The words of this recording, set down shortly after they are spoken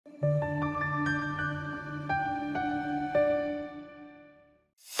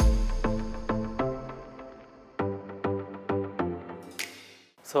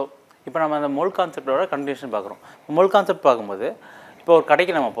So இப்போ நம்ம அந்த மோல் கான்செப்டோட கண்டினியூஷன் பார்க்குறோம். மோல் கான்செப்ட் பார்க்கும்போது இப்போ ஒரு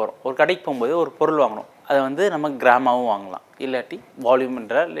கடைக்கு நம்ம போகிறோம். ஒரு கடைக்கு போகும்போது ஒரு பொருள் வாங்கணும். அதை வந்து நம்ம கிராமாவும் வாங்கலாம், இல்லாட்டி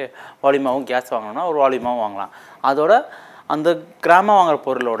வால்யூமாகவும் கேஸ் வாங்கணும்னா ஒரு வால்யூமாகவும் வாங்கலாம். அதோட அந்த கிராமம் வாங்குகிற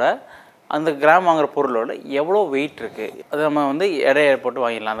பொருளோட எவ்வளோ வெயிட் இருக்குது, அது நம்ம வந்து எடையை போட்டு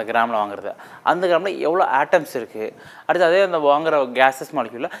வாங்கிடலாம். அந்த கிராமில் வாங்குறத, அந்த கிராமில் எவ்வளோ ஆட்டம்ஸ் இருக்குது, அடுத்து அதே அந்த வாங்குகிற கேஸஸ்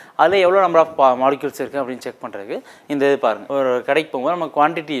மாலிக்யூலில் அதில் எவ்வளோ நம்பர் ஆஃப் மாலிக்யூல்ஸ் இருக்குது அப்படின்னு செக் பண்ணுறதுக்கு இந்த இது பாருங்கள். ஒரு கடைக்கு போகும்போது நம்ம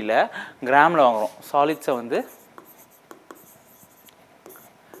குவான்டிட்டியில் கிராமில் வாங்குகிறோம். சாலிட்ஸை வந்து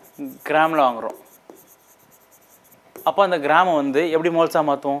கிராமில் வாங்குகிறோம். அப்போ அந்த கிராமை வந்து எப்படி மோல்ஸாக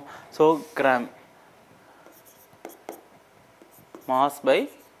மாற்றுவோம்? So gram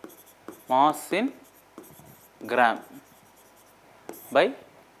mass in gram by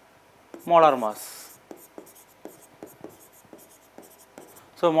molar mass.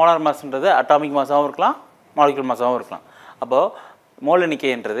 So molar மாஸ்ன்றது atomic மாஸாகவும் இருக்கலாம், மாலிகுலர் மாஸாகவும் இருக்கலாம். அப்போது மோல்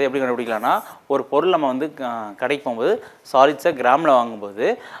எண்ணிக்கைன்றது எப்படி கண்டுபிடிக்கலாம்னா, ஒரு பொருள் நம்ம வந்து கடைக்கு போகும்போது சாலிட்ஸை கிராமில் வாங்கும்போது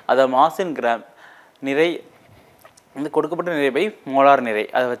அதை மாஸின் கிராம் நிறை வந்து கொடுக்கப்பட்ட நிறை பை மோலார் நிறை,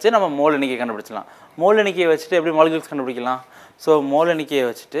 அதை வச்சு நம்ம மோல் எண்ணிக்கை கண்டுபிடிச்சலாம். மோல் எண்ணிக்கையை வச்சுட்டு எப்படி மாலிகுல்ஸ் கண்டுபிடிக்கலாம்? ஸோ மோல் எண்ணிக்கையை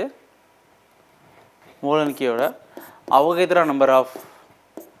வச்சுட்டு mole எண்ணிக்கையோட அவகேத்ரா number of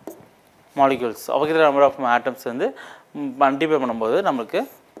molecules, அவகேத்ரா number of atoms வந்து மல்டிப்ளை பண்ணும்போது நம்மளுக்கு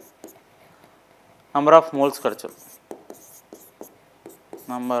நம்பர் ஆஃப் மோல்ஸ் கிடச்சிடும்.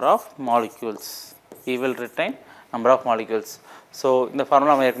 Number of molecules we will retain number of molecules. So இந்த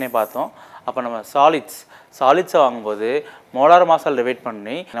ஃபார்முலா நம்ம ஏற்கனவே பார்த்தோம். அப்போ நம்ம சாலிட்ஸை வாங்கும்போது மோலார் மாஸால் டிவைட்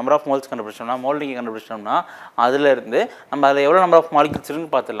பண்ணி நம்பர் ஆஃப் மோல்ஸ் கண்டுபிடிச்சோம்னா, மோல் எண்ணிக்கை கண்டுபிடிச்சோம்னா அதிலேருந்து நம்ம அதில் எவ்வளோ நம்பர் ஆஃப் மாலிக்யூல்ஸ்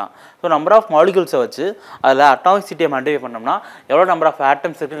இருக்குன்னு பார்த்துடலாம். ஸோ நம்பர் ஆஃப் மாலிக்யூல்ஸை வச்சு அதில் அட்டாமிசிட்டியை மல்டிப்ளை பண்ணோம்னா எவ்வளோ நம்பர் ஆஃப்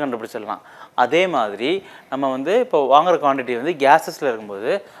ஆட்டம்ஸ் இருக்குன்னு கண்டுபிடிச்சிடலாம். அதே மாதிரி நம்ம வந்து இப்போ வாங்குகிற குவான்டிட்டி வந்து கேஸஸில்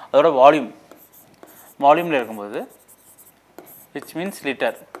இருக்கும்போது அதோட வால்யூமில் இருக்கும்போது விச் மீன்ஸ்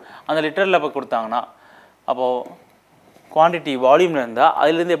லிட்டர், அந்த லிட்டரில் இப்போ கொடுத்தாங்கன்னா அப்போது குவான்டிட்டி வால்யூமில் இருந்தால்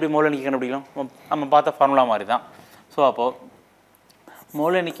அதுலேருந்து எப்படி மோல் எண்ணிக்கை கண்டுபிடிக்கலாம்? நம்ம பார்த்த ஃபார்முலா மாதிரி தான். ஸோ அப்போது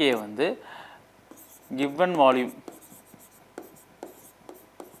மோல் எண்ணிக்கையை வந்து given volume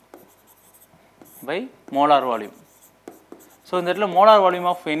by molar volume. So இந்த இடத்துல molar volume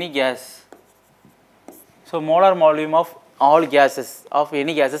of any case, so molar volume of all gases of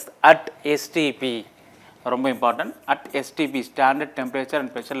any gases at SDP, ரொம்ப important. At SDP standard temperature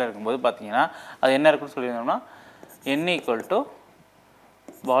and ப்ரெஷரில் இருக்கும்போது பார்த்தீங்கன்னா அது என்ன இருக்குன்னு சொல்லியிருந்தோம்னா n equal to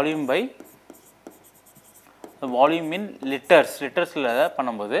volume by volume in லிட்டர்ஸில்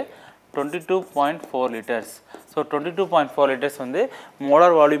பண்ணும்போது 22.4 லிட்டர்ஸ். ஸோ 22.4 லிட்டர்ஸ் வந்து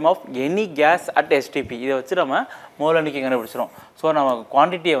molar volume of any case at SDP. இதை வச்சு நம்ம மோல் எண்ணிக்கை கண்டுபிடிச்சிடும். ஸோ நம்ம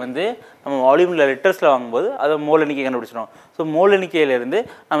குவான்டிட்டியை வந்து நம்ம வால்யூமில் லிட்டர்ஸில் வாங்கும்போது அதை மோல் எண்ணிக்கை கண்டுபிடிச்சிடும். ஸோ மோல் எண்ணிக்கையிலேருந்து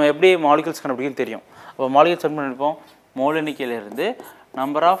நம்ம எப்படி மாலிகுல்ஸ் கண்டுபிடிக்குன்னு தெரியும். அப்போ மாலிகுல்ஸ் செட் பண்ணியிருப்போம். Mole எண்ணிக்கையிலேருந்து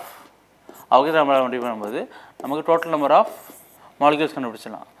number of அவகேத்ரா number multiply பண்ணும்போது நமக்கு டோட்டல் நம்பர் ஆஃப் மாலிகுல்ஸ்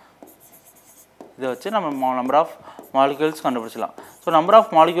கண்டுபிடிச்சிடலாம். இதை வச்சு நம்ம நம்பர் ஆஃப் மாலிகுல்ஸ் கண்டுபிடிச்சிடலாம். ஸோ நம்பர்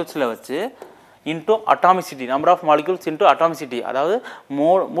ஆஃப் மாலிகுல்ஸில் வச்சு into atomicity, number of molecules into atomicity, அதாவது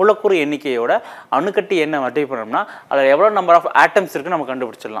மூலக்கூறு எண்ணிக்கையோட அணுக்கட்டி என்ன மல்டிப்ளை பண்ணோம்னா அதில் எவ்வளோ நம்பர் ஆஃப் ஆட்டம்ஸ் இருக்குன்னு நம்ம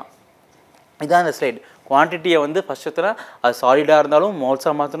கண்டுபிடிச்சிடலாம். இதான் இந்த ஸ்லைடு. குவான்டிட்டியை வந்து ஃபஸ்ட்டு அது சாலிடாக இருந்தாலும்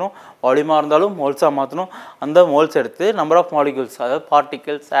மோல்ஸாக மாற்றணும், வால்யூமாக இருந்தாலும் மோல்ஸாக மாற்றணும். அந்த மோல்ஸ் எடுத்து நம்பர் ஆஃப் மாலிகுல்ஸ், அதாவது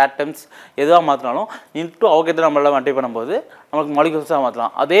பார்ட்டிகல்ஸ், ஆட்டம்ஸ் எதுவாக மாற்றினாலும் இன்டூ அவகேத்ரா நம்பரில் மல்டிப்ளை பண்ணும்போது நமக்கு மாலிகுல்ஸாக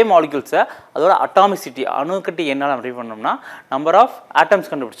மாற்றலாம். அதே மாலிகுல்ஸை அதோட அட்டாமிசிட்டி அணுக்கட்டி என்னால் மல்டிப்ளை பண்ணோம்னா நம்பர் ஆஃப்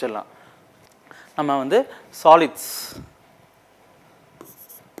ஆட்டம்ஸ் கண்டுபிடிச்சிடலாம். நம்ம வந்து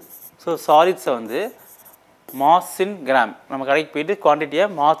சாலிட்ஸை வந்து மாஸ் இன் கிராம், நம்ம கடைக்கு போயிட்டு குவான்டிட்டியை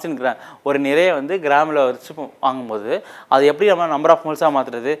மாஸ் இன் கிராம், ஒரு நிறைய வந்து கிராமில் வச்சு வாங்கும்போது அது எப்படி நம்ம நம்பர் ஆஃப் மோல்ஸாக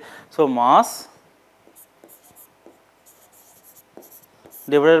மாற்றுறது? So mass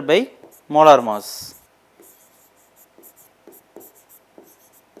divided by molar mass.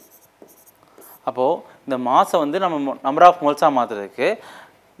 அப்போது இந்த மாஸை வந்து நம்ம நம்பர் ஆஃப் மோல்ஸாக மாற்றுறதுக்கு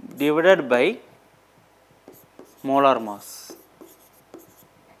divided by molar mass.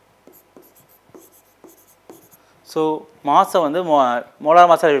 So மாஸை வந்து மோலார்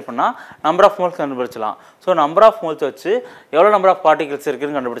மாஸாக டிவைட் பண்ணால் number of moles கண்டுபிடிச்சலாம். So number of moles வச்சு எவ்வளோ நம்பர் ஆஃப் பார்ட்டிகல்ஸ்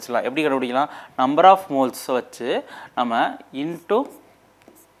இருக்குதுன்னு கண்டுபிடிச்சலாம். எப்படி கண்டுபிடிக்கலாம்? நம்பர் ஆஃப் மோல்ஸ் வச்சு நம்ம இன்டூ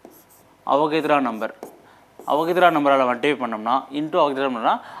அவகேத்ரா நம்பரால் மல்டிப்ளை பண்ணோம்னா இன்டூ அவகேத்ரா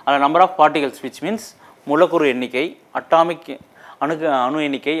நம்பர்னா அதில் number of particles which means மூலக்கூறு எண்ணிக்கை, அட்டாமிக் அணு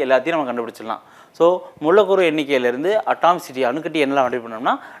எண்ணிக்கை எல்லாத்தையும் நம்ம கண்டுபிடிச்சிடலாம். ஸோ மூலக்கூறு எண்ணிக்கையிலேருந்து அட்டாமிசிட்டி அணுக்கட்டி என்னெல்லாம் மல்டிப்ளை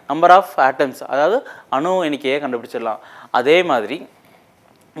பண்ணோம்னா நம்பர் ஆஃப் ஆட்டம்ஸ், அதாவது அணு எண்ணிக்கையை கண்டுபிடிச்சிடலாம். அதே மாதிரி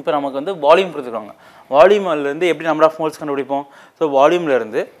இப்போ நமக்கு வந்து வால்யூம் கொடுத்துருக்காங்க. வால்யூம்லேருந்து எப்படி நம்பர் ஆஃப் மோல்ஸ் கண்டுபிடிப்போம்? So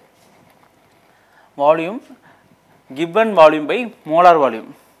volume given volume by molar volume.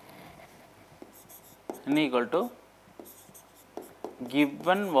 N equal to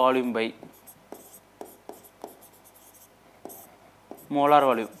given volume by molar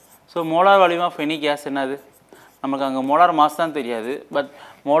volume. So molar volume of any gas என்னது நமக்கு அங்கே molar mass தான் தெரியாது, but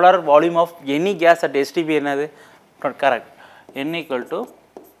molar volume of any gas at STP என்னது correct. N equal to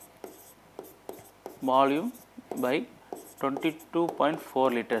volume by 22.4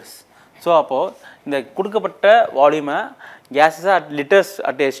 liters. So அப்போது இந்த கொடுக்கப்பட்ட வால்யூமை கேஸஸாக அட் லிட்டர்ஸ்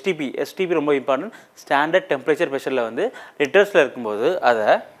அட் எஸ்டிபி ரொம்ப இம்பார்ட்டன்ட். ஸ்டாண்டர்ட் டெம்பரேச்சர் ப்ரெஷரில் வந்து லிட்டர்ஸில் இருக்கும்போது அதை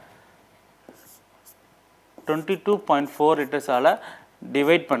 22.4 லிட்டர்ஸால்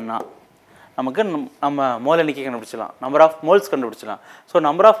டிவைட் பண்ணால் நமக்கு நம்ம மோல் எண்ணிக்கை கண்டுபிடிச்சலாம், number of moles கண்டுபிடிச்சலாம். So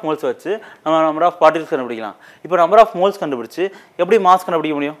number of moles வச்சு நம்ம நம்பர் ஆஃப் பார்ட்டிகல்ஸ் கண்டுபிடிக்கலாம். இப்போ நம்பர் ஆஃப் மோல்ஸ் கண்டுபிடிச்சி எப்படி மாஸ்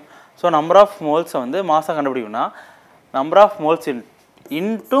கண்டுபிடிக்க முடியும்? ஸோ நம்பர் ஆஃப் மோல்ஸை வந்து மாஸாக கண்டுபிடிக்கணும்னா number of moles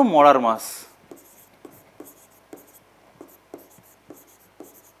into molar mass.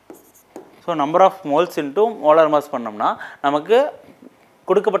 So number of moles into molar mass பண்ணோம்னா நமக்கு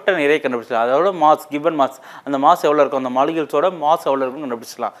கொடுக்கப்பட்ட நிறையை கண்டுபிடிச்சலாம். அதோட மாஸ் given mass, அந்த மாஸ் எவ்வளோ இருக்கும், அந்த மாலிகூல்ஸோட மாஸ் எவ்வளோ இருக்குன்னு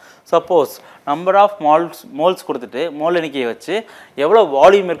கண்டுபிடிச்சலாம். சப்போஸ் நம்பர் ஆஃப் மோல்ஸ் கொடுத்துட்டு மோல் எண்ணிக்கையை வச்சு எவ்வளோ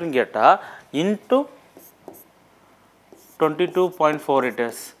வால்யூம் இருக்குன்னு கேட்டால் இன்ட்டு 22.4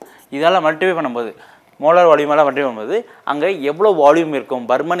 லிட்டர்ஸ் இதால் மல்டிப்ளை பண்ணும்போது மோலார் வால்யூமெல்லாம் மல்டிப்ளை பண்ணும்போது அங்கே எவ்வளோ வால்யூம் இருக்கும்,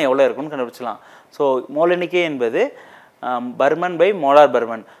 பர்மன் எவ்வளோ இருக்குன்னு கண்டுபிடிச்சலாம். ஸோ மோல் எண்ணிக்கை என்பது Burman by molar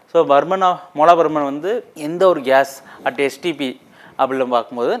Burman. So molar Burman வந்து எந்த ஒரு கேஸ் அட் எஸ்டிபி அப்படின்னு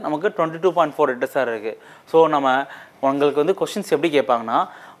பார்க்கும்போது நமக்கு 22.4 லிட்டர்ஸாக இருக்குது. ஸோ நம்ம உங்களுக்கு வந்து கொஷின்ஸ் எப்படி கேட்பாங்கன்னா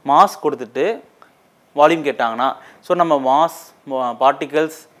மாஸ் கொடுத்துட்டு வால்யூம் கேட்டாங்கன்னா ஸோ நம்ம மாஸ்,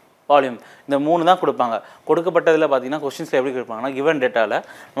 பார்ட்டிகல்ஸ், வால்யூம் இந்த 3 தான் கொடுப்பாங்க. கொடுக்கப்பட்டதில் பார்த்தீங்கன்னா கொஷின்ஸில் எப்படி கொடுப்பாங்கன்னா கிவன் டேட்டாவில்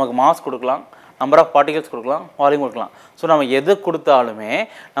நமக்கு மாஸ் கொடுக்கலாம், நம்பர் ஆஃப் பார்ட்டிகல்ஸ் கொடுக்கலாம், வால்யூம் கொடுக்கலாம். ஸோ நம்ம எது கொடுத்தாலுமே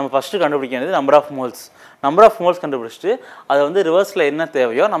நம்ம ஃபஸ்ட்டு கண்டுபிடிக்க வேண்டியது number of moles. Number of moles கண்டுபிடிச்சிட்டு அதை வந்து ரிவர்ஸில் என்ன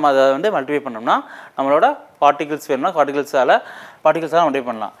தேவையோ நம்ம அதை வந்து மல்டிப்ளை பண்ணோம்னா நம்மளோட பார்ட்டிகல்ஸ் வேணும்னா பார்ட்டிகல்ஸால் மல்டிப்ளை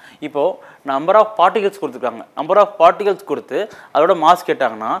பண்ணலாம். இப்போது நம்பர் ஆஃப் பார்ட்டிகல்ஸ் கொடுத்துருக்காங்க, நம்பர் ஆஃப் பார்ட்டிகல்ஸ் கொடுத்து அதோட மாஸ்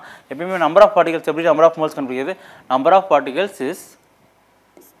கேட்டாங்கன்னா எப்பயுமே நம்பர் ஆஃப் பார்ட்டிகல்ஸ் எப்படி நம்பர் ஆஃப் மோல்ஸ் கண்டுபிடிக்கிறது? Number of particles is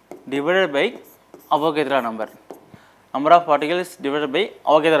divided by அவோகேட்ரா number. Number of particles divided by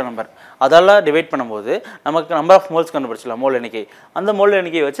அவோகேட்ரா number. அதெல்லாம் டிவைட் பண்ணும்போது நமக்கு நம்பர் ஆஃப் மோல்ஸ் கண்டுபிடிச்சலாம், மோல் எண்ணிக்கை. அந்த மோல்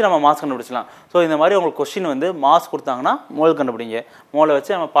எண்ணிக்கையை வச்சு நம்ம மாஸ் கண்டுபிடிச்சலாம். ஸோ இந்த மாதிரி உங்களுக்கு கொஸ்டின் வந்து மாஸ் கொடுத்தாங்கன்னா மோல் கண்டுபிடிங்க, மோலை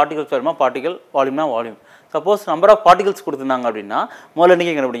வச்சு நம்ம பார்ட்டிகல்ஸ் வருமா particle, வால்யூம்னா volume. Suppose number of particles கொடுத்துருந்தாங்க அப்படின்னா மோல்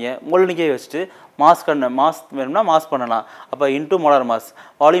எண்ணிக்கை கண்டுபிடிங்க, மோல் எண்ணிக்கையை வச்சுட்டு மாஸ் வேணும்னா மாஸ் பண்ணலாம். அப்போ இன்டூ மோலார் மாஸ்,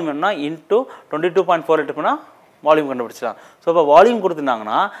 வால்யூம் வேணும்னா இன்டூ 22.4 லிட்டர் பண்ணால் வால்யூம் கண்டுபிடிச்சலாம். ஸோ இப்போ வால்யூம்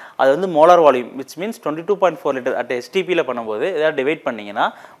கொடுத்துருந்தாங்கன்னா அது வந்து molar volume which means 22.4 litre at எஸ்டிபியில் பண்ணும்போது ஏதாவது டிவைட் பண்ணிங்கன்னா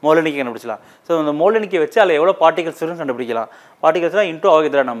மோல் எண்ணிக்கை கண்டுபிடிச்சலாம். ஸோ அந்த மோல் எண்ணிக்கை வச்சு அதில் எவ்வளோ பார்ட்டிகல்ஸ் இருக்குன்னு கண்டுபிடிக்கலாம். பார்ட்டிகல்ஸ்னால் இன்டூ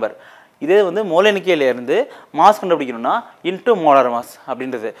அவோகேட்ரா நம்பர். இதே வந்து மோல் எண்ணிக்கையிலேருந்து மாஸ் கண்டுபிடிக்கணும்னா இன்டூ மோலார் மாஸ்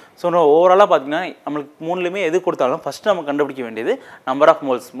அப்படின்றது. ஸோ ஓவராலாக பார்த்தீங்கன்னா நம்மளுக்கு 3லையுமே எது கொடுத்தாலும் ஃபஸ்ட்டு நம்ம கண்டுபிடிக்க வேண்டியது நம்பர் ஆஃப்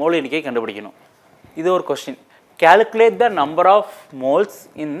மோல்ஸ், மோல் எண்ணிக்கை கண்டுபிடிக்கணும். இது ஒரு question. Calculate the number of moles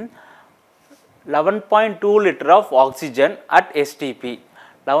in 11.2 liter of oxygen at STP.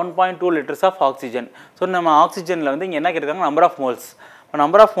 11.2 liters of oxygen. So நம்ம ஆக்சிஜனில் வந்து இங்கே என்ன கேட்டிருக்காங்க? Number of moles. இப்போ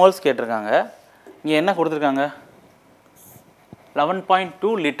நம்பர் ஆஃப் மோல்ஸ் கேட்டிருக்காங்க, இங்கே என்ன கொடுத்துருக்காங்க?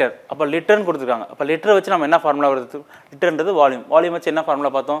 11.2 லிட்டர். அப்போ லிட்டர்னு கொடுத்துருக்காங்க. அப்போ லிட்டரை வச்சு நம்ம என்ன ஃபார்முலா வருது? லிட்டர்ன்றது வால்யூம். வால்யூம் வச்சு என்ன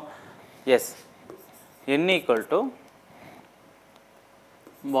ஃபார்முலா பார்த்தோம்? S, N equal to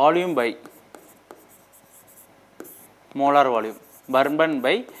volume by molar volume, Burman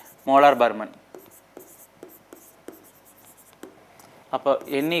by molar Burman. அப்போ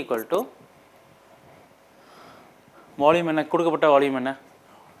N equal to வால்யூம் என்ன கொடுக்கப்பட்ட வால்யூம் என்ன?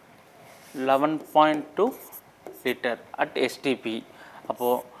 11.2 லிட்டர் அட் எஸ்டிபி.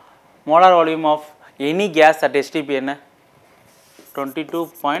 அப்போது molar volume of any case at SDP என்ன?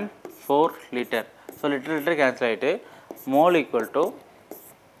 22.4 லிட்டர். ஸோ லிட்டர் கேன்சல் ஆகிட்டு mole equal to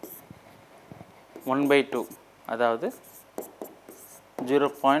 1/2, அதாவது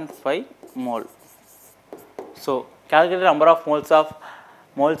 0.5 mole. So calculate number of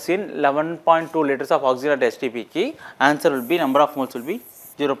moles in 11.2 liters of oxygen at STP ki answer will be number of moles will be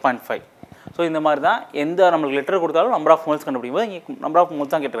 0.5. So இந்த மாதிரி தான் எந்த நம்மளுக்கு litre கொடுத்தாலும் number of moles கண்டுபிடிக்கும் போது இங்கே நம்பர் ஆஃப்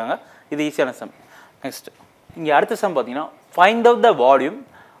மோல்ஸ் தான் கேட்டிருக்காங்க. இது ஈஸியான சம். நெக்ஸ்ட் இங்கே அடுத்த சம் பார்த்தீங்கன்னா find out the volume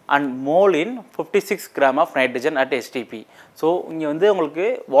and mole in 56 gram of nitrogen at SDP. So இங்கே வந்து உங்களுக்கு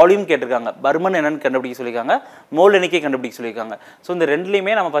வால்யூம் கேட்டிருக்காங்க, பர்மன் என்னென்னு கண்டுபிடிக்க சொல்லியிருக்காங்க, மோல் எண்ணிக்கை கண்டுபிடிக்க சொல்லியிருக்காங்க. ஸோ இந்த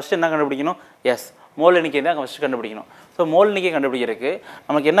ரெண்டுலேயுமே நம்ம ஃபஸ்ட்டு என்ன கண்டுபிடிக்கணும்? எஸ், மோல் எண்ணிக்கை தான் ஃபஸ்ட்டு கண்டுபிடிக்கணும். ஸோ மோல் எண்ணிக்கை கண்டுபிடிக்கிறதுக்கு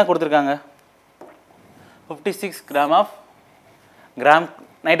நமக்கு என்ன கொடுத்துருக்காங்க? 56 கிராம்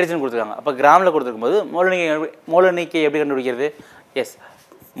நைட்ரஜன் கொடுத்துருக்காங்க. அப்போ கிராமில் கொடுத்துருக்கும்போது மோல் எண்ணிக்கை எப்படி கண்டுபிடிக்கிறது? எஸ்,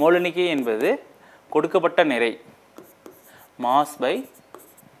 மோல் எண்ணிக்கை என்பது கொடுக்கப்பட்ட நிறை mass by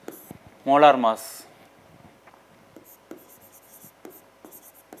molar mass.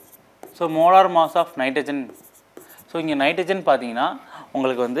 So molar mass of nitrogen. So இங்கே நைட்ரஜன் பார்த்தீங்கன்னா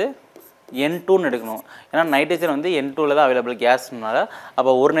உங்களுக்கு வந்து N2 ன்னு எடுக்கணும். ஏன்னா நைட்ரஜன் வந்து N2ல தான் அவைலபிள் கேஸ்னால.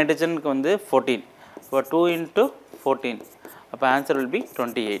 அப்போ ஒரு நைட்ரஜனுக்கு வந்து 14. So 2 into 14. அப்போ answer will be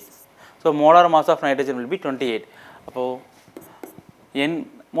 28. So molar mass of nitrogen will be 28. அப்போ N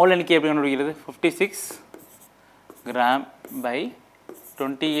மோல் எண்ணிக்கை எப்படி கண்டுபிடிக்கிறது? 56 gram by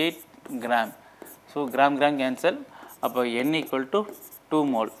 28 gram. So gram cancel. அப்போ N equal to 2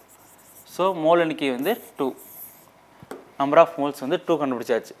 mole. So mole எண்ணிக்கை வந்து 2. நம்பர் ஆஃப் மோல்ஸ் வந்து 2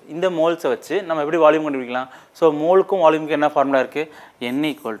 கண்டுபிடிச்சாச்சு. இந்த மோல்ஸை வச்சு நம்ம எப்படி வால்யூம் கண்டுபிடிக்கலாம்? ஸோ மோலுக்கும் வால்யூமுக்கும் என்ன ஃபார்முலா இருக்குது? N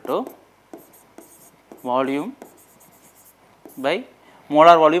equal to volume by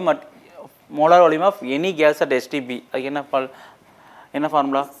molar volume of any case at STP. அதுக்கு என்ன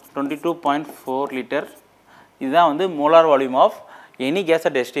ஃபார்முலா? 22.4 லிட்டர். இதுதான் வந்து molar volume of any case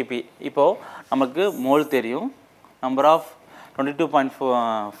at STP. இப்போது நமக்கு மோல் தெரியும், நம்பர் ஆஃப்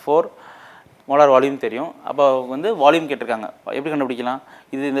 22.4 மோலார் வால்யூம் தெரியும். அப்போ வந்து வால்யூம் கேட்டிருக்காங்க, எப்படி கண்டுபிடிக்கலாம்?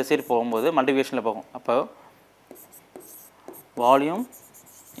 இது இந்த சைடு போகும்போது மல்டிபிகேஷனில் போகும். அப்போ volume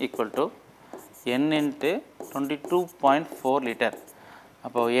equal to N into 22.4 litre.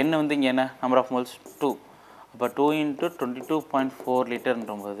 அப்போ N வந்து இங்கே என்ன? Number of moles 2. அப்போ 2 into 22.4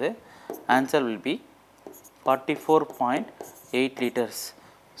 லிட்டர்ன்றபோது answer will be 44.8 litres.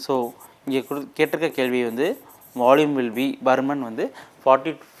 So இங்கே கேட்டிருக்க கேள்வி வந்து வால்யூம் வில் பி பர்மன் வந்து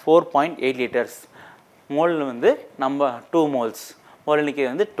 44.8 லிட்டர்ஸ். மோல் வந்து நம்ம 2 மோல்ஸ். மோல் எண்ணிக்கை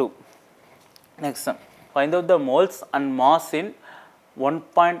வந்து 2. Next sum. Find out the moles and mass in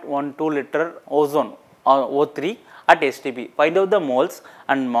 1.12 liter ozone or O3 at STP. Find out the moles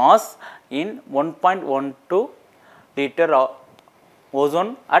and mass in 1.12 liter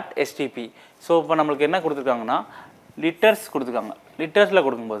ozone at STP. So இப்போ நம்மளுக்கு என்ன கொடுத்துருக்காங்கன்னா litres கொடுத்துருக்காங்க. லிட்டர்ஸில்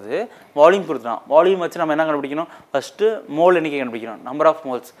கொடுக்கும்போது வால்யூம் கொடுத்துருக்கான். Volume வச்சு நம்ம என்ன கண்டுபிடிக்கணும்? ஃபஸ்ட்டு மோல் எண்ணிக்கை கண்டுபிடிக்கணும், நம்பர் ஆஃப்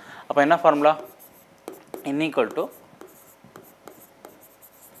மோல்ஸ். அப்போ என்ன formula? N equal to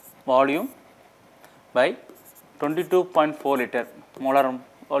volume by 22.4 litre molar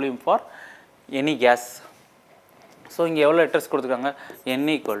volume for any case. So இங்கே எவ்வளோ லிட்டர்ஸ் கொடுத்துருக்காங்க? N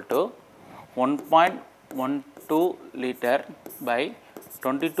equal to 1.12 litre by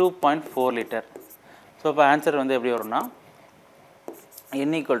 22.4 litre. So இப்போ ஆன்சர் வந்து எப்படி வரும்னா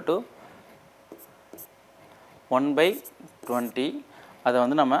N equal to 1/20. அதை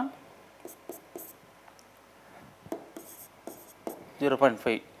வந்து நம்ம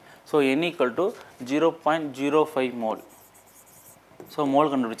 0.5. So N equal to 0.05 mole. So mole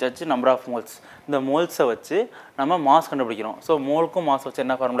கண்டுபிடிச்சாச்சு, நம்பர் ஆஃப் மோல்ஸ். இந்த மோல்ஸை வச்சு நம்ம மாஸ் கண்டுபிடிக்கிறோம். ஸோ மோலுக்கும் மாஸ் வச்சு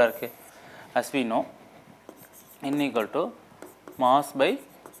என்ன ஃபார்முலா இருக்குது? as we know N equal to mass by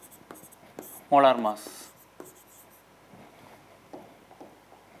molar mass.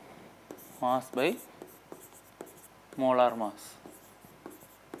 Mass by molar mass.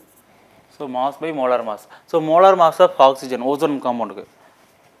 So mass by molar mass. So molar mass of oxygen, ozone compound ku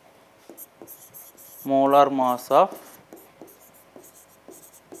molar mass of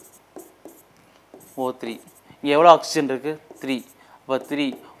O3. இங்கே எவ்வளோ oxygen இருக்குது? 3. அப்போ 3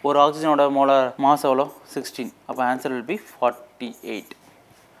 ஒரு ஆக்சிஜனோட molar mass எவ்வளோ? 16. அப்போ answer will be 48.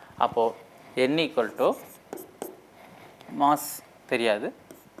 அப்போது N equal to mass தெரியாது,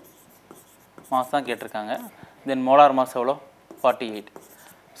 mass தான் கேட்டிருக்காங்க. தென் மோலார் மாஸ் எவ்வளோ? 48.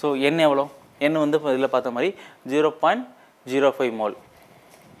 ஸோ N எவ்வளோ? N வந்து இதில் பார்த்த மாதிரி 0.05 மோல்.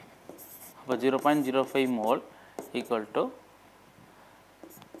 அப்போ 0.05 mole equal to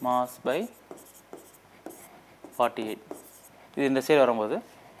mass by 48. இது இந்த சைடு வரும்போது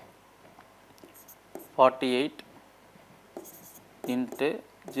 48 இன்ட்டு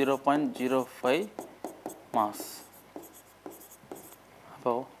 0.05 மாஸ்.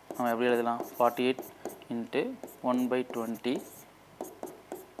 அப்போது நம்ம எப்படி எழுதலாம்? 48 இன்ட்டு 1/20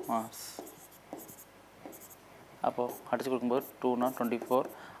 மாஸ். அப்போது அடித்து கொடுக்கும்போது 2 × 24,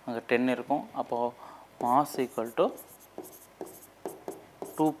 அங்கே 10 இருக்கும். அப்போது mass equal to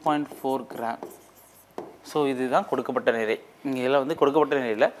 2.4 gram. So இதுதான் கொடுக்கப்பட்ட நிறை. இங்கே இதில் வந்து கொடுக்கப்பட்ட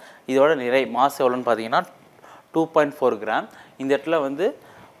நிலையில் இதோட நிறை மாஸ் எவ்வளோன்னு பார்த்தீங்கன்னா 2.4 கிராம். இந்த இடத்துல வந்து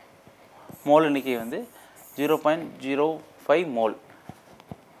மோல் எண்ணிக்கை வந்து 0.05 mole.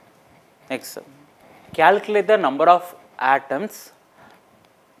 Next, calculate the number of atoms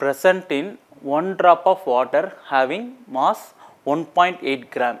present in 1 drop of water having mass 1.8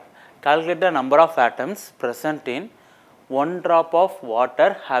 gram. Calculate the number of atoms present in 1 drop of water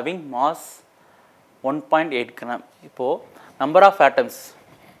having mass 1.8 gram. இப்போது number of atoms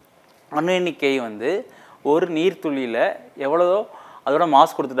அணு எண்ணிக்கை வந்து ஒரு நீர்த்துளியில் எவ்வளோ அதோட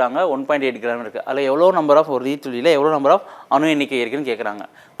mass கொடுத்துட்டாங்க 1.8 gram இருக்குது. அதில் எவ்வளோ நம்பர் ஆஃப் ஒரு நீர்த்துளியில் எவ்வளோ நம்பர் ஆஃப் அணு எண்ணிக்கை இருக்குன்னு கேட்குறாங்க.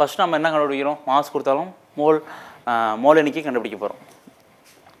 ஃபஸ்ட் நம்ம என்ன கண்டுபிடிக்கிறோம்? மாஸ் கொடுத்தாலும் மோல் எண்ணிக்கை கண்டுபிடிக்க போகிறோம்.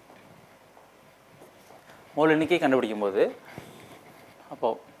 மோல் எண்ணிக்கை கண்டுபிடிக்கும் போது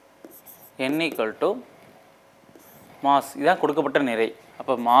அப்போது n = மாஸ், இதுதான் கொடுக்கப்பட்ட நிறை.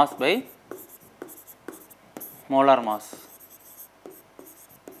 அப்போ mass by molar mass.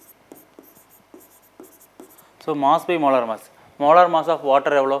 So mass by molar mass. Molar mass of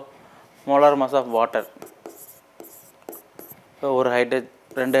water எவ்வளோ? Molar mass of water so ஒரு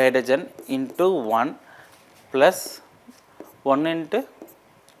ரெண்டு hydrogen into 1 plus 1 ×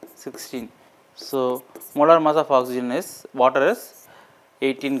 16. So molar mass of oxygen is water is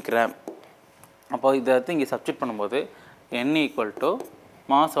 18 gram. அப்போ இதை வந்து இங்கே சப்ஸ்டிட் பண்ணும்போது n =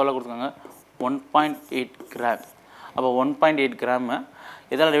 mass எவ்வளோ கொடுத்துருக்காங்க? 1.8 கிராம். அப்போ 1.8 கிராமு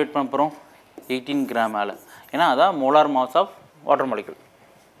எதால் டிவைட் பண்ண போகிறோம்? 18 கிராம் மேலே. ஏன்னா அதான் molar mass of water molecule.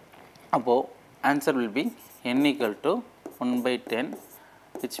 அப்போது answer will be n = 1/10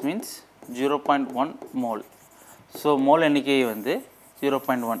 which means 0.1 mole. So mole எண்ணிக்கை வந்து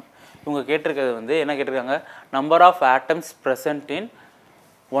 0.1. இவங்க கேட்டிருக்கிறது வந்து என்ன கேட்டிருக்காங்க? Number of atoms present in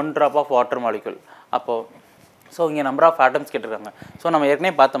 1 drop of water molecule. அப்போது ஸோ இங்கே நம்பர் ஆஃப் ஆட்டம்ஸ் கேட்டிருக்காங்க. ஸோ நம்ம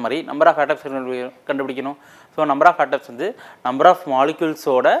ஏற்கனவே பார்த்த மாதிரி நம்பர் ஆஃப் ஆட்டம்ஸ் கண்டுபிடிக்கணும். ஸோ நம்பர் ஆஃப் ஆட்டம்ஸ் வந்து நம்பர் ஆஃப்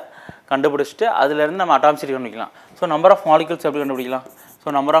மாலிக்யூல்ஸோட கண்டுபிடிச்சிட்டு அதுலேருந்து நம்ம அட்டாமிசிட்டி கண்டுபிடிக்கலாம். ஸோ நம்பர் ஆஃப் மாலிக்யூல்ஸ் எப்படி கண்டுபிடிக்கலாம்? So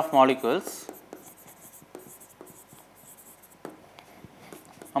number of molecules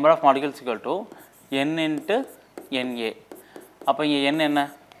n × Na. அப்போ இங்கே n என்ன?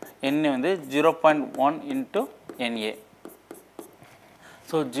 n வந்து 0.1 × Na.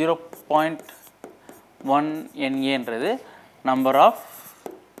 So 0.1 Na number of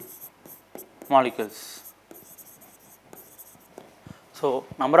molecules. So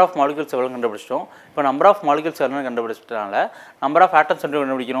number of molecules எவ்வளோ கண்டுபிடிச்சிட்டோம். இப்போ நம்பர் ஆஃப் மாலிக்யூல்ஸ் எவ்வளோ கண்டுபிடிச்சிட்டனால நம்பர் ஆஃப் ஆட்டம்ஸ் எப்படி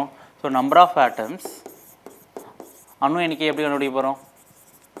கண்டுபிடிக்கணும்? ஸோ நம்பர் ஆஃப் ஆட்டம்ஸ் அணு எண்ணிக்கை எப்படி கண்டுபிடிக்க போகிறோம்?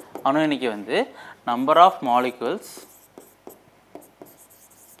 அணு எண்ணிக்கை வந்து number of molecules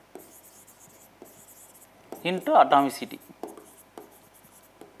into atomicity.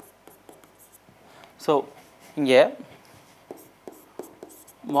 So இங்கே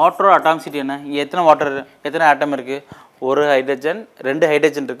வாட்டரோட அட்டாமிசிட்டி என்ன? இங்கே எத்தனை ஆட்டம் இருக்குது? ஒரு ஹைட்ரஜன், 2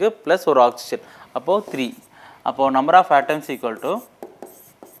 ஹைட்ரஜன் இருக்குது ப்ளஸ் ஒரு ஆக்சிஜன். அப்போது 3. அப்போது number of atoms =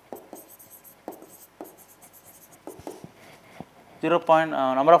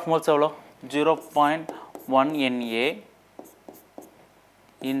 number of moles எவ்வளோ? 0.1 Na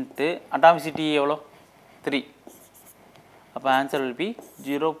இன்ட்டு அட்டாமிசிட்டி எவ்வளோ? 3. அப்போ answer will be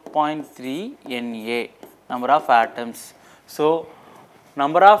 0.3 Na number of atoms. So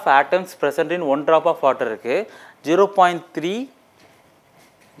number of atoms present in 1 drop of water இருக்குது. 0.3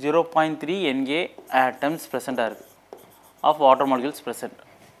 Na ஆட்டம்ஸ் ப்ரெசண்ட்டாக இருக்குது of water molecules present.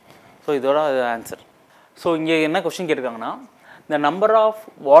 So இதோட answer. So இங்கே என்ன question கேட்டிருக்காங்கன்னா, the number of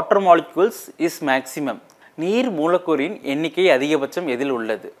water molecules is maximum. நீர் மூலக்கூறின் எண்ணிக்கை அதிகபட்சம் எதில்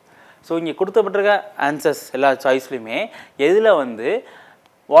உள்ளது? ஸோ இங்கே கொடுத்தப்பட்டிருக்க ஆன்சர்ஸ் எல்லா சாய்ஸ்லையுமே எதில் வந்து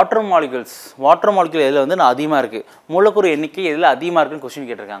வாட்டர் மாலிக்யூல் எதில் வந்து அதிகமாக இருக்குது, மூலக்கூறு எண்ணிக்கை எதில் அதிகமாக இருக்குன்னு கொஸ்டின்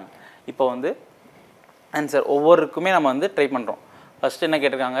கேட்டிருக்காங்க. இப்போ வந்து ஆன்சர் ஒவ்வொருக்குமே நம்ம வந்து ட்ரை பண்ணுறோம். ஃபஸ்ட்டு என்ன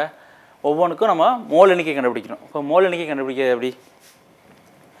கேட்டிருக்காங்க? ஒவ்வொன்றுக்கும் நம்ம மோல் எண்ணிக்கை கண்டுபிடிக்கணும். இப்போ மோல் எண்ணிக்கை கண்டுபிடிக்கிறது எப்படி?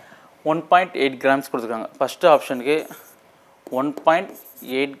 1.8 கிராம்ஸ் கொடுத்துருக்காங்க. ஃபஸ்ட்டு ஆப்ஷனுக்கு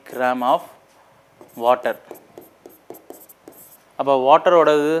 1.8 கிராம் ஆஃப் வாட்டர். அப்போ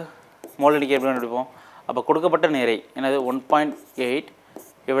வாட்டரோடது மோல் எண்ணிக்கை எப்படி கண்டுபிடிப்போம்? அப்போ கொடுக்கப்பட்ட நிறை என்னது? 1.8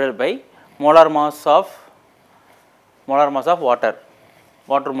 divided by molar mass of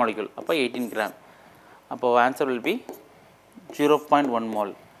water molecule. அப்போ 18 கிராம். அப்போ ஆன்சர் வில் பி 0.1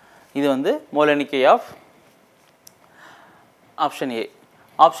 மோல். இது வந்து மோல் எண்ணிக்கை ஆஃப் ஆப்ஷன் ஏ.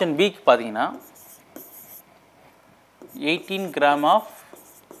 ஆப்ஷன் பிக்கு பார்த்தீங்கன்னா 18 gram of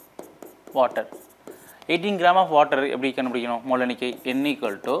water. 18 gram of water எப்படி கண்டுபிடிக்கணும்? மோல் எண்ணிக்கை n =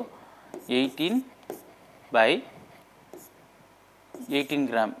 18/18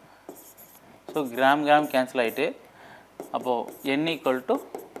 gram. So gram cancel ஆகிட்டு அப்போது n =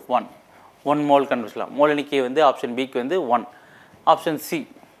 1 மோல் கண்டுபிடிச்சலாம். மோல் எண்ணிக்கை வந்து ஆப்ஷன் பிக்கு வந்து 1. ஆப்ஷன்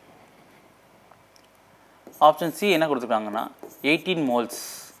சி என்ன கொடுத்துருக்காங்கன்னா 18 மோல்ஸ்.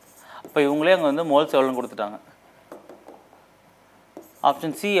 அப்போ இவங்களே அங்கே வந்து மோல்ஸ் எவ்வளோன்னு கொடுத்துட்டாங்க.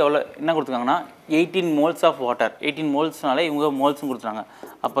 ஆப்ஷன் சி என்ன கொடுத்துருக்காங்கன்னா 18 மோல்ஸ் ஆஃப் வாட்டர். 18 மோல்ஸ்னால இவங்க மோல்ஸும் கொடுத்துட்டாங்க.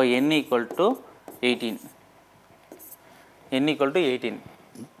 அப்போ n = 18.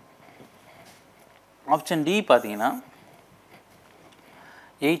 ஆப்ஷன் டி பார்த்தீங்கன்னா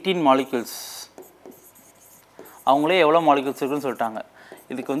 18 மாலிக்யூல்ஸ். அவங்களே எவ்வளோ மாலிக்யூல்ஸ் இருக்குன்னு சொல்லிட்டாங்க.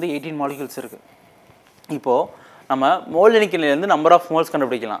 இதுக்கு வந்து 18 மாலிக்யூல்ஸ் இருக்குது. இப்போது நம்ம மோல் எண்ணிக்கையிலேருந்து நம்பர் ஆஃப் மோல்ஸ்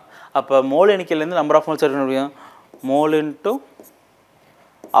கண்டுபிடிக்கலாம். அப்போ மோல் எண்ணிக்கையிலேருந்து நம்பர் ஆஃப் மோல்ஸ் கண்டுபிடிக்கும் mole into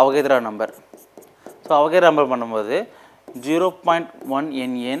அவகேத்ரா number. So அவகேத்ரா number பண்ணும்போது 0.1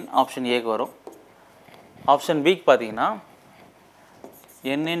 NN ஆப்ஷன் ஏக்கு வரும். ஆப்ஷன் பிக்கு பார்த்தீங்கன்னா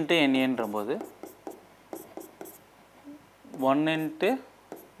n இன்ட்டு NAன்ற போது 1 இன்ட்டு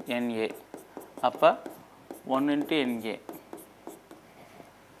NA. அப்போ 1 into NA.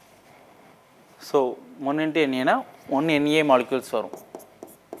 So 1 into NAனா 1 NA molecules வரும்.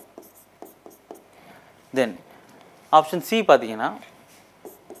 தென் ஆப்ஷன் சி பார்த்தீங்கன்னா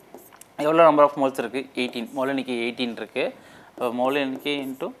எவ்வளோ நம்பர் ஆஃப் மோல்ஸ் இருக்குது 18. மோல் எண்ணிக்கை 18 இருக்குது. அப்போ மோல் எண்ணிக்கை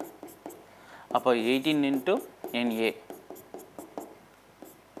இன்ட்டு அப்போ 18 into NA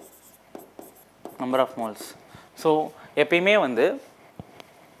number of moles. So எப்பயுமே வந்து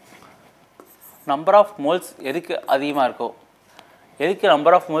நம்பர் ஆஃப் மோல்ஸ் எதுக்கு அதிகமாக இருக்கோ எதுக்கு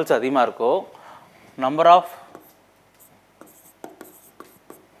நம்பர் ஆஃப் மோல்ஸ் அதிகமாக இருக்கோ நம்பர் ஆஃப்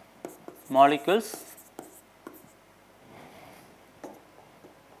மாலிக்யூல்ஸ்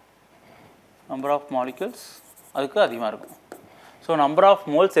அதுக்கு அதிகமாக இருக்கும். ஸோ நம்பர் ஆஃப்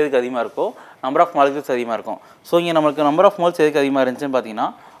மோல்ஸ் எதுக்கு அதிகமாக இருக்கோ நம்பர் ஆஃப் மாலிக்யூல்ஸ் அதிகமாக இருக்கும். ஸோ இங்கே நம்மளுக்கு நம்பர் ஆஃப் மோல்ஸ் எதுக்கு அதிகமாக இருந்துச்சுன்னு பார்த்தீங்கன்னா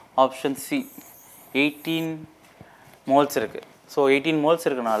ஆப்ஷன் சி 18 மோல்ஸ் இருக்குது. ஸோ 18 மோல்ஸ்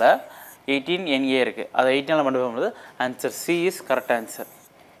இருக்கனால 18 NA இருக்குது. அதை 18 பண்ண போகும்போது answer C is correct answer.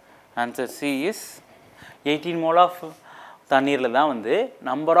 Answer C is 18 mole of தண்ணீரில் தான் வந்து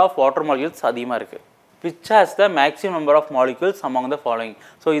நம்பர் ஆஃப் வாட்டர் மாலிக்யூல்ஸ் அதிகமாக இருக்குது. Which has the maximum number of molecules among the following.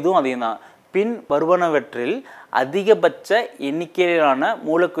 So இதுவும் அதிகம் தான். பின் வருவனவற்றில் அதிகபட்ச எண்ணிக்கையிலான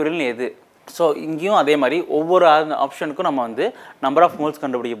மூலக்கூறுகள் எது. ஸோ இங்கேயும் அதே மாதிரி ஒவ்வொரு ஆப்ஷனுக்கும் நம்ம வந்து நம்பர் ஆஃப் மோல்ஸ்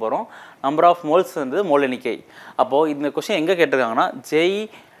கண்டுபிடிக்க போகிறோம். நம்பர் ஆஃப் மோல்ஸ் வந்து மோல் எண்ணிக்கை. அப்போது இந்த கொஸ்டின் எங்கே கேட்டிருக்காங்கன்னா JEE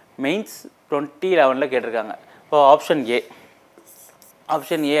மெயின்ஸ் 2011 கேட்டிருக்காங்க. இப்போ ஆப்ஷன் ஏ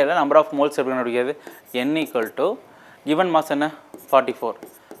ஆப்ஷன் ஏல நம்பர் ஆஃப் மோல்ஸ் எப்படி கண்டுபிடிக்கிறது n equal to given mass என்ன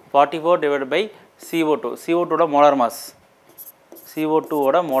 44 divide by CO2. CO2ஓட molar mass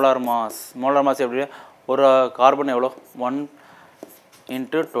CO2ஓட molar mass எப்படி ஒரு கார்பன் எவ்வளோ 1 ×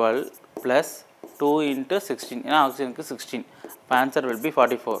 12 + 2 × 16. ஏன்னா ஆக்சிஜனுக்கு 16. இப்போ ஆன்சர் வில் பி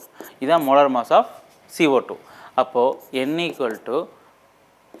 44. இதுதான் மோலார் மாஸ் ஆஃப் CO2. அப்போது n equal to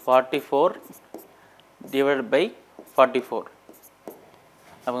 44 divide by 44.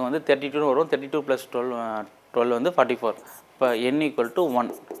 அப்போ வந்து 32 வரும். 32 + 12 வந்து 44. இப்போ n equal to 1.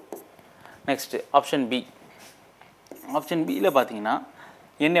 Next option B. Option பியில் பார்த்தீங்கன்னா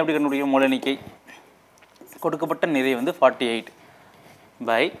n எப்படி கண்டுபிடிக்கும் மோல் எண்ணிக்கை கொடுக்கப்பட்ட நிறை வந்து 48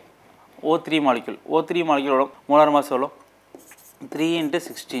 by O3 molecule. O3 மாலிக்யூலோட molar mass எவ்வளோ 3 ×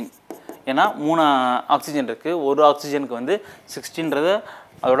 16. ஏன்னா 3 ஆக்சிஜன் இருக்குது. ஒரு ஆக்சிஜனுக்கு வந்து 16ன்றது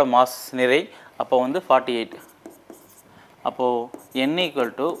அதோட மாஸ் நிறை. அப்போ வந்து 48. அப்போது n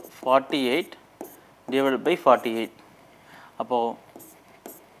equal to 48 divide by 48. அப்போது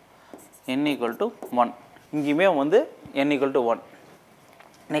n ஈக்குவல் டு 1. இங்கேயுமே வந்து n ஈக்குவல் டு 1.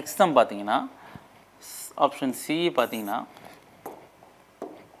 நெக்ஸ்ட் தான் பார்த்தீங்கன்னா ஆப்ஷன் சி. பார்த்தீங்கன்னா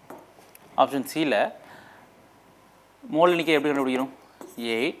ஆப்ஷன் சியில் மோல் எண்ணிக்கை எப்படி கண்டுபிடிக்கணும்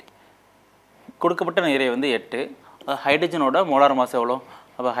 8. கொடுக்கப்பட்ட நிறை வந்து 8. ஹைட்ரஜனோட மோலார் மாஸ் எவ்வளோ.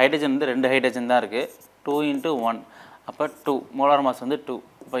 அப்போ ஹைட்ரஜன் வந்து 2 ஹைட்ரஜன் தான் இருக்குது. 2 × 1. அப்போ 2 மோலார் மாஸ் வந்து 2.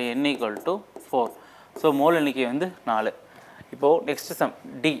 இப்போ n equal to 4. So mole எண்ணிக்கை வந்து 4. இப்போது நெக்ஸ்ட் சம்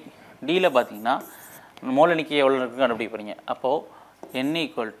டியில் பார்த்தீங்கன்னா மோல் எண்ணிக்கை எவ்வளோ இருக்குன்னு கண்டுபிடிக்க போகிறீங்க. அப்போது n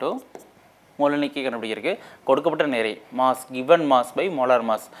ஈக்குவல் டு மோல் எண்ணிக்கை கண்டுபிடிக்கிறதுக்கு கொடுக்கப்பட்ட நிறை mass given mass by molar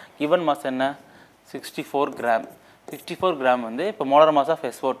mass. Given mass என்ன 64 கிராம். 64 கிராம் வந்து இப்போ molar mass of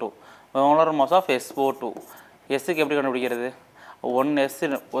SO2. Molar mass of SO2 எஸ்ஸுக்கு எப்படி கண்டுபிடிக்கிறது 1s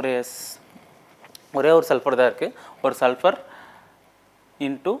ஒரே ஒரு சல்ஃபர் தான் இருக்குது. ஒரு சல்ஃபர்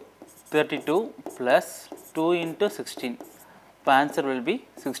இன்ட்டு 32 + 2 × 16. இப்போ ஆன்சர் வில் பி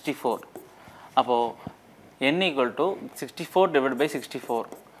 64. அப்போது n equal to 64 divide by 64.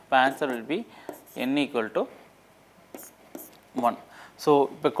 இப்போ answer will be n equal to 1. So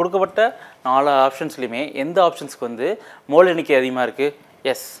இப்போ கொடுக்கப்பட்ட 4 ஆப்ஷன்ஸ்லையுமே எந்த ஆப்ஷன்ஸ்க்கு வந்து மோல் எண்ணிக்கை அதிகமாக இருக்குது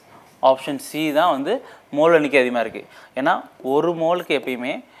எஸ் ஆப்ஷன் சி தான் வந்து மோல் எண்ணிக்கை அதிகமாக இருக்குது. ஏன்னா ஒரு மோலுக்கு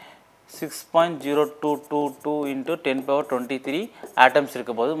எப்பயுமே 6.0222 × 10⁻23 ஆட்டம்ஸ்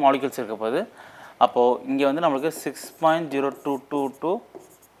இருக்க போது மாலிக்யூல்ஸ் இருக்க போது. அப்போது இங்கே வந்து நம்மளுக்கு 6.0222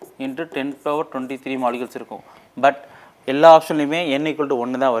 × 10⁻23 மாலிக்யூல்ஸ் இருக்கும். பட் எல்லா ஆப்ஷன்லையுமே n ஈக்குவல் டு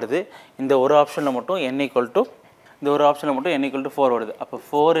 1 தான் வருது. இந்த ஒரு ஆப்ஷனில் மட்டும் n ஈக்குவல் டு 4 வருது. அப்போ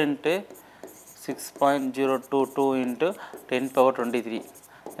 4 × 6.022 × 10⁻23.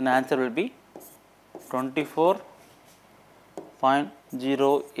 and answer will be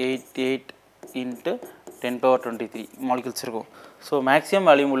 24.088 × 10⁻23 molecules இருக்கும். ஸோ மேக்ஸிமம்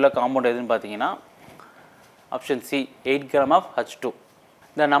வால்யூம் உள்ள காம்பவுண்ட் எதுன்னு பார்த்தீங்கன்னா Option C, 8 gram of H2.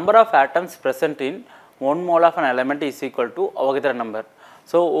 The number of atoms present in 1 mole of an element is equal to Avogadro number.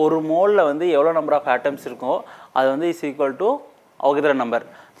 So, ஒரு மோலில் வந்து எவ்வளோ number of atoms இருக்கோ அது வந்து is equal to Avogadro number.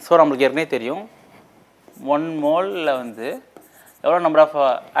 So நம்மளுக்கு ஏற்கனவே தெரியும் 1 மோலில் வந்து எவ்வளோ நம்பர் ஆஃப்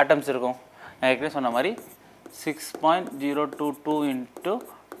ஆட்டம்ஸ் இருக்கும். நான் ஏற்கனவே சொன்ன மாதிரி 6.022 into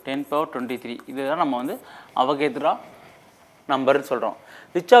 10 power 23 இதுதான் நம்ம வந்து Avogadro நம்பர்னு சொல்கிறோம்.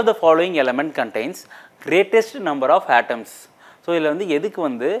 Which of the following element contains greatest number of atoms? So இதில் வந்து எதுக்கு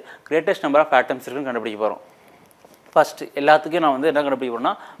வந்து greatest number of atoms இருக்குன்னு கண்டுபிடிக்க போகிறோம். ஃபஸ்ட்டு எல்லாத்துக்கும் நான் வந்து என்ன கண்டுபிடிக்க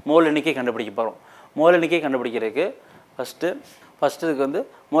போகிறேன்னா மோல் எண்ணிக்கை கண்டுபிடிக்க போகிறோம். மோல் எண்ணிக்கை கண்டுபிடிக்கிறதுக்கு ஃபஸ்ட்டு இதுக்கு வந்து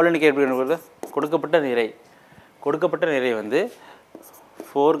மோல் எண்ணிக்கை எப்படி கண்டுபிடிக்கிறது? கொடுக்கப்பட்ட நிறை வந்து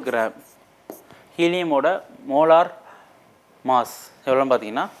 4 கிராம். ஹீலியமோட மோலார் மாஸ் எவ்வளோன்னு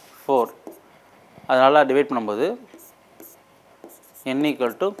பார்த்தீங்கன்னா 4. அதனால் டிவைட் பண்ணும்போது n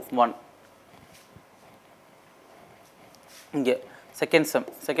equal to 1. இங்கே செகண்ட்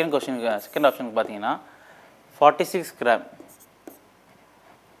ஆப்ஷனுக்கு பார்த்தீங்கன்னா 46 கிராம்.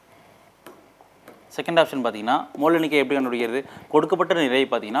 செகண்ட் ஆப்ஷன் பார்த்தீங்கன்னா மோல் எண்ணிக்கை எப்படி கண்டுபிடிக்கிறது? கொடுக்கப்பட்ட நிறை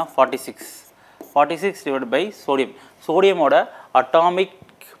பார்த்தீங்கன்னா 46 divide by சோடியமோட atomic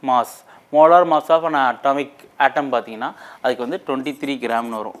mass molar mass of an atomic ஆட்டம் பார்த்தீங்கன்னா அதுக்கு வந்து 23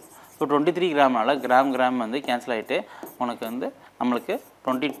 கிராம்னு வரும். ஸோ 23 கிராம்னால கிராம் வந்து கேன்சல் ஆகிட்டு உனக்கு வந்து நம்மளுக்கு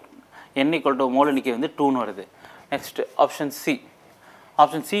n equal to மோல் எண்ணிக்கை வந்து 2ன்னு வருது. நெக்ஸ்ட் ஆப்ஷன்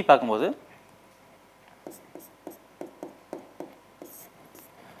சி பார்க்கும்போது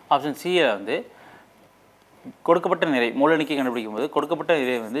ஆப்ஷன் சியில் வந்து கொடுக்கப்பட்ட நிறை மோல் எண்ணிக்கை கண்டுபிடிக்கும் போது கொடுக்கப்பட்ட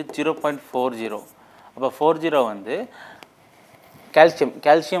நிறை வந்து 0.40. அப்போ 40 வந்து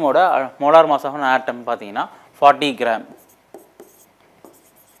கால்சியமோட மோலார் மாஸ் ஆஃப் ஆட்டம் பார்த்தீங்கன்னா 40 கிராம்.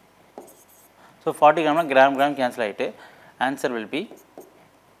 ஸோ 40 கிராம்னா கிராம் கேன்சல் ஆகிட்டு answer will be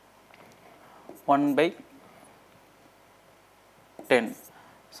 1/10.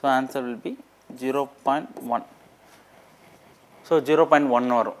 So answer will be 0.1. So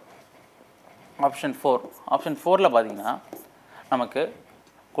 0.1 வரும். ஆப்ஷன் 4ல் பார்த்தீங்கன்னா நமக்கு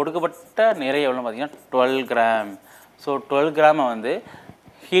கொடுக்கப்பட்ட நிறை எவ்வளோ பார்த்தீங்கன்னா 12 கிராம். ஸோ 12 கிராமை வந்து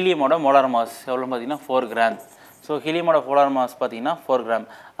ஹீலியமோட மோலார் மாஸ் எவ்வளோ பார்த்தீங்கன்னா 4 கிராம். ஸோ ஹீலியமோட மோலார் மாஸ் பார்த்தீங்கன்னா 4 கிராம்.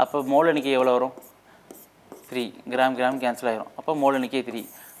 அப்போ மோல் எண்ணிக்கை எவ்வளோ வரும்? 3. கிராம் கேன்சல் ஆகிரும். அப்போ மோல் எண்ணிக்கை 3.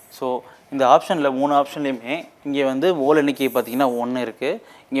 ஸோ இந்த ஆப்ஷனில் 3 ஆப்ஷன்லேயுமே இங்கே வந்து மோல் எண்ணிக்கை பார்த்தீங்கன்னா 1 இருக்குது,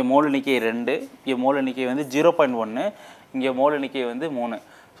 இங்கே மோல் எண்ணிக்கை 2, இங்கே மோல் எண்ணிக்கை வந்து 0.1, இங்கே மோல் எண்ணிக்கை வந்து 3.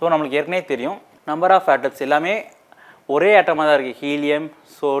 ஸோ நம்மளுக்கு ஏற்கனவே தெரியும் நம்பர் ஆஃப் ஆட்டம்ஸ் எல்லாமே ஒரே ஆட்டமாக தான் இருக்குது. ஹீலியம்,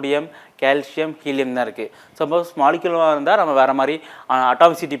 சோடியம், கால்சியம், ஹீலியம் தான் இருக்குது. சப்போஸ் மாலிகுலாக இருந்தால் நம்ம வேறு மாதிரி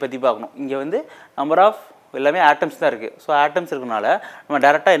அட்டாமிசிட்டி பற்றி பார்க்கணும். இங்கே வந்து நம்பர் ஆஃப் எல்லாமே ஆட்டம்ஸ் தான் இருக்குது. ஸோ ஆட்டம்ஸ் இருக்கனால நம்ம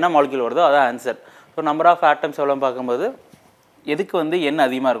டேரெக்டாக என்ன மாலிகுல் வருதோ அதான் answer. So number of atoms எவ்வளோ பார்க்கும்போது எதுக்கு வந்து n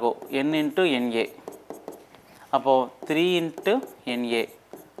அதிகமாக இருக்கும்? n into Na. அப்போது 3 into Na.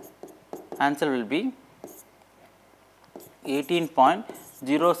 Answer will be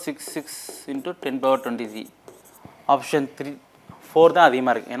 18.066 into 10 power 23. Option 4 தான்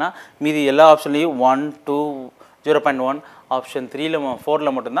அதிகமாக இருக்குது. ஏன்னா மீதி எல்லா ஆப்ஷன்லேயும் 1, 2, 0.1. ஆப்ஷன்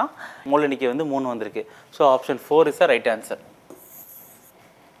 4ல் மட்டும்தான் மோல் எண்ணிக்கை வந்து 3 வந்திருக்கு. So option 4 is a right answer.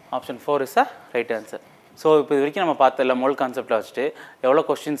 So இப்போ இது வரைக்கும் நம்ம பார்த்ததில்ல மோல் கான்செப்டில் வச்சுட்டு எவ்வளோ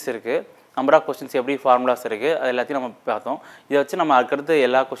கொஸ்டின்ஸ் இருக்குது, நம்பர் ஆஃப் கொஸ்டின்ஸ் எப்படி ஃபார்முலாஸ் இருக்குது, அது எல்லாத்தையும் நம்ம பார்த்தோம். இதை வச்சு நம்ம அதுக்கடுத்து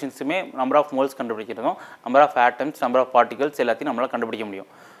எல்லா கொஸ்டின்ஸுமே number of moles கண்டுபிடிக்கிறதும் number of atoms, number of particles எல்லாத்தையும் நம்மளால் கண்டுபிடிக்க முடியும்.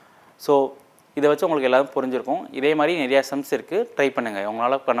 ஸோ இதை வச்சு உங்களுக்கு எல்லாரும் புரிஞ்சிருக்கும். இதே மாதிரி நிறையா சம்ஸ் இருக்குது, ட்ரை பண்ணுங்கள்,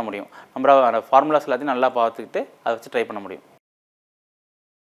 உங்களால் பண்ண முடியும். நம்பர் ஆஃப் ஃபார்முலாஸ் எல்லாத்தையும் நல்லா பார்த்துக்கிட்டு அதை வச்சு ட்ரை பண்ண முடியும்.